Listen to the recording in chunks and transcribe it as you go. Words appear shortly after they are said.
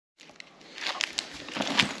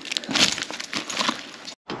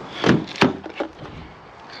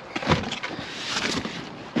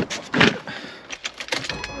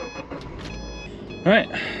Alright,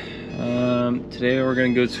 today we're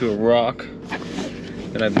gonna go to a rock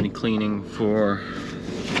that I've been cleaning for,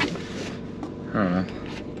 I don't know,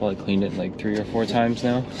 probably cleaned it like 3 or 4 times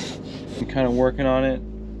now. I'm kind of working on it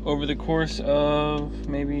over the course of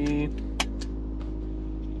maybe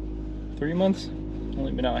 3 months.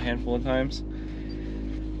 Only been out a handful of times.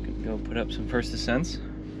 Gonna go put up some first ascents,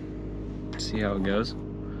 see how it goes.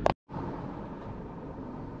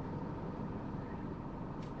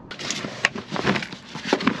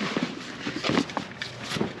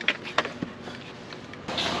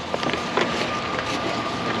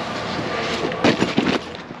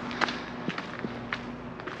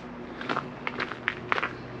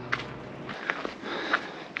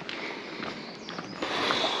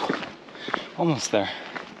 Almost there.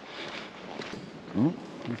 Oh,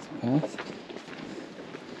 that's the path.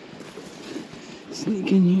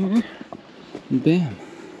 Sneak in here, and bam.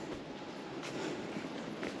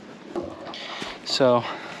 So,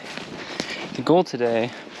 the goal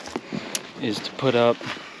today is to put up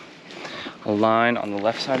a line on the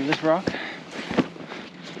left side of this rock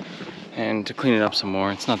and to clean it up some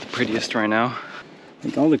more. It's not the prettiest right now.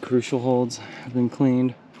 Like, all the crucial holds have been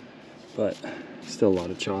cleaned, but still a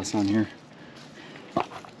lot of choss on here.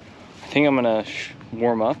 I think I'm gonna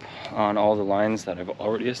warm up on all the lines that I've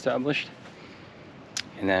already established,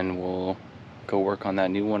 and then we'll go work on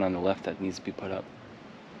that new one on the left that needs to be put up.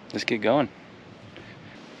 Let's get going.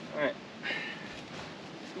 All right,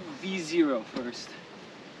 V0 first.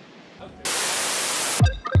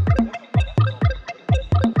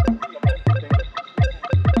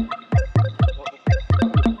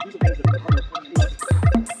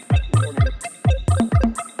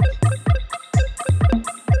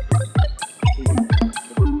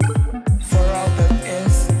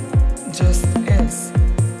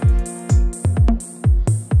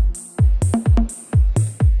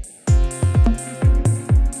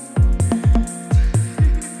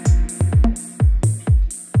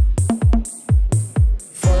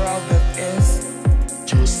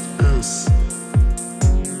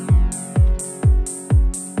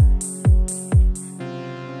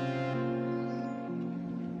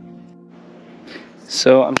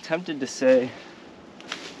 So I'm tempted to say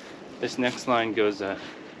this next line goes at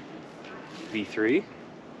V3,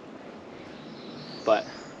 but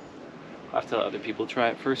I'll have to let other people try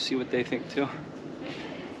it first, see what they think too.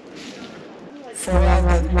 For all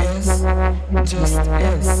that is, just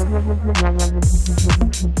is.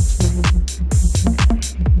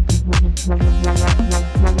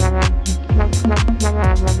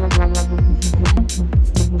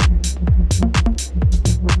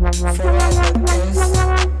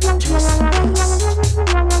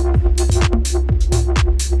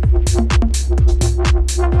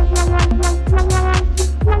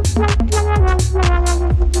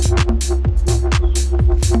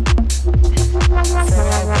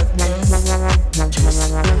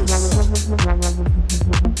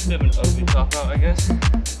 Bit of an ugly top out, I guess.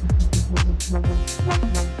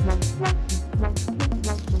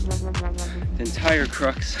 The entire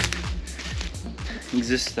crux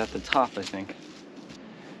exists at the top, I think.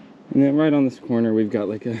 And then right on this corner, we've got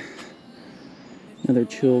like another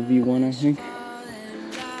chill V1, I think.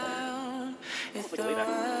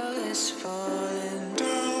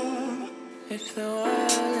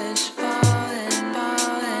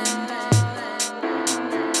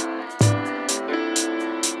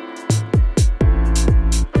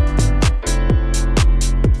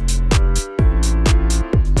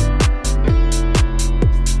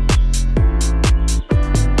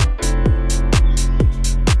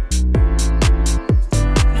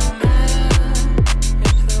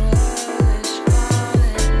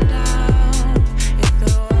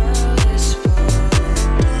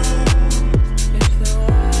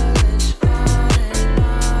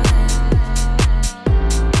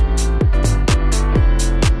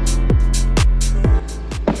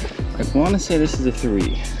 I want to say this is a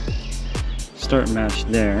 3. Start match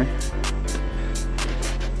there.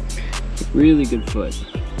 Really good foot.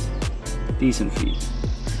 Decent feet.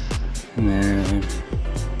 And then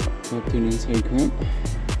go up to an inside crump.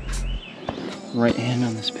 Right hand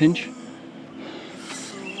on this pinch.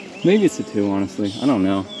 Maybe it's a 2, honestly. I don't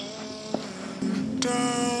know.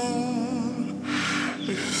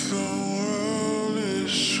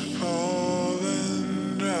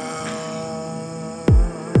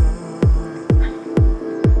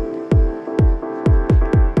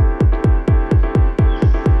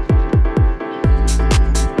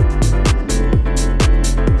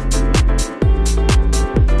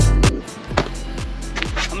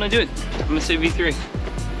 I'm gonna do it. I'm gonna say V3.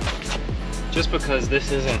 Just because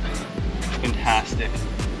this isn't fantastic.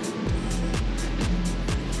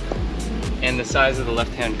 And the size of the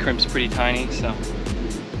left hand crimps pretty tiny, so.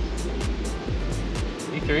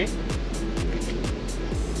 E3?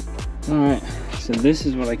 Alright, so this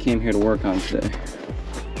is what I came here to work on today.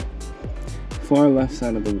 Far left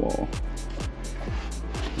side of the wall.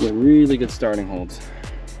 Get really good starting holds.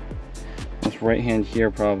 This right hand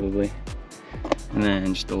here probably. And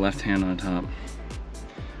then just the left hand on top.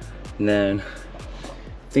 And then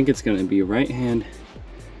I think it's gonna be right hand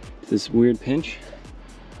to this weird pinch.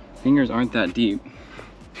 Fingers aren't that deep.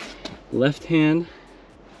 Left hand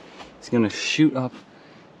is gonna shoot up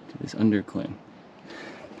to this undercling.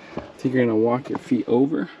 I think you're gonna walk your feet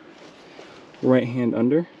over, right hand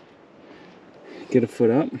under, get a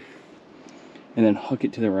foot up, and then hook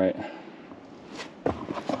it to the right.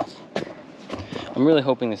 I'm really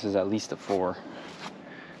hoping this is at least a 4,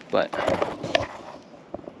 but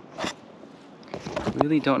I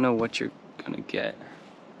really don't know what you're gonna get.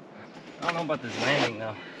 I don't know about this landing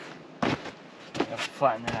though. Gotta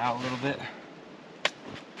flatten it out a little bit.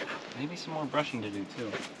 Maybe some more brushing to do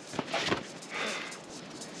too.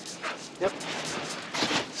 Yep.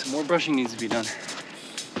 Some more brushing needs to be done.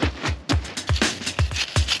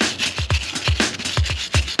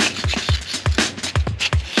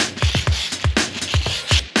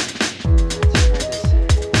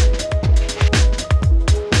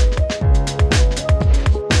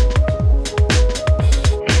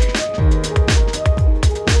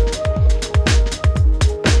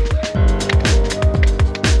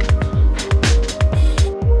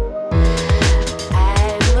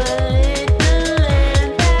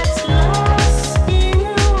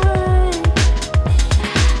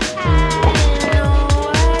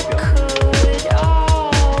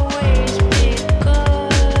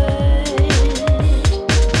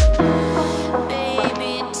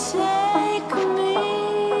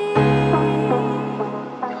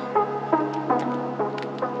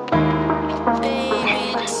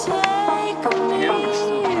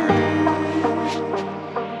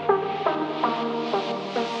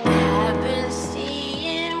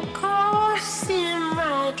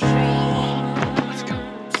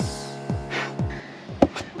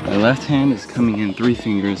 My left hand is coming in 3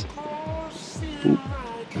 fingers. Oop,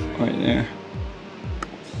 right there.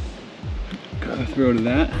 Gotta throw to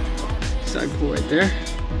that. Side pull right there.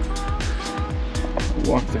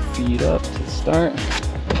 Walk the feet up to start.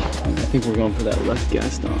 And I think we're going for that left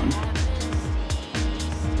Gaston. And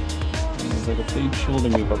there's like a big shoulder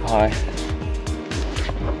move up high.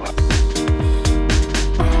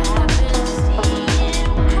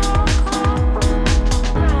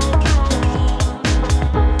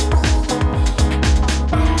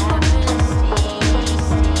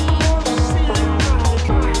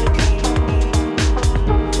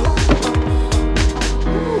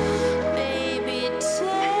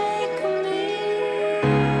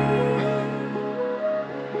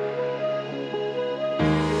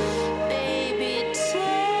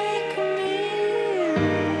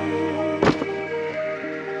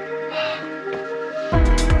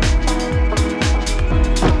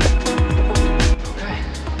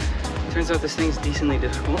 Turns out this thing's decently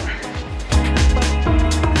difficult.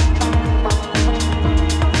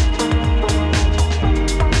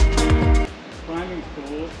 Climbing's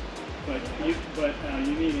cool, but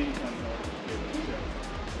you need income though.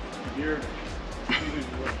 If you're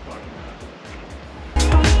worth fucking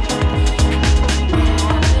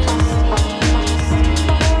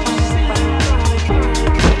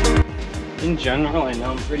In general, I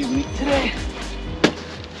know I'm pretty weak today.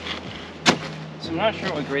 I'm not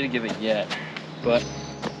sure what grade to give it yet, but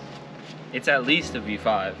it's at least a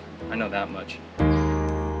V5. I know that much.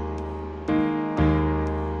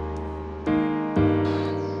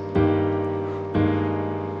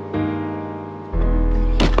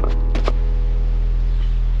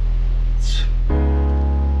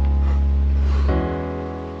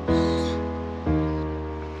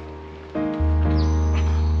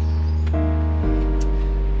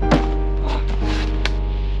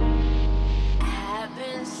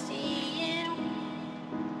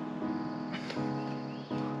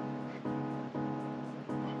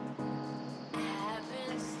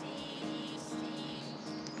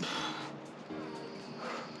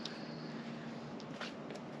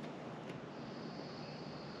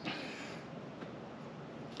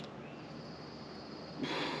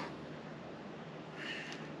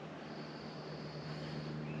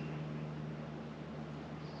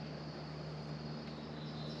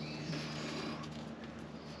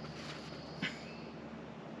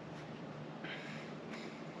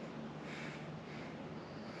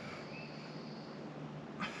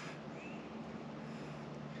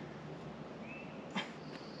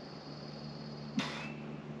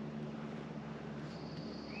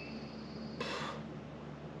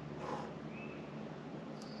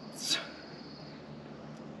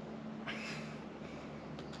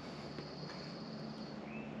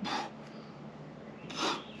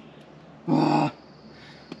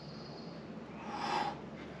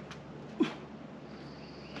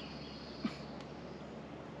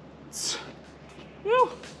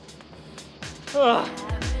 Ugh.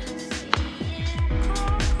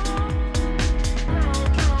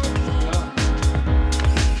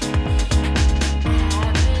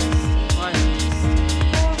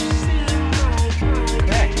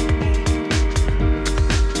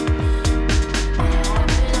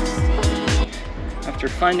 After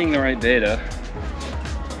finding the right data,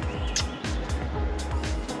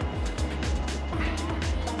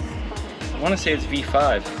 I want to say it's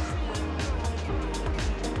V5.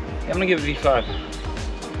 Yeah, I'm gonna give it V5.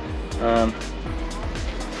 I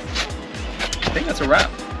think that's a wrap.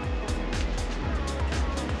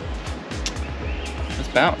 Let's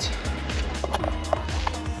bounce.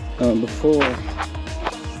 Before I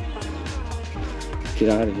get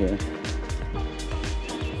out of here,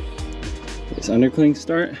 this undercling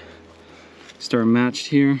start matched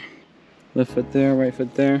here, left foot there, right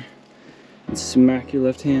foot there, and smack your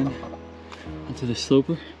left hand onto the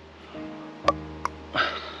sloper.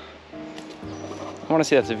 I want to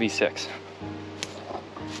say that's a V6.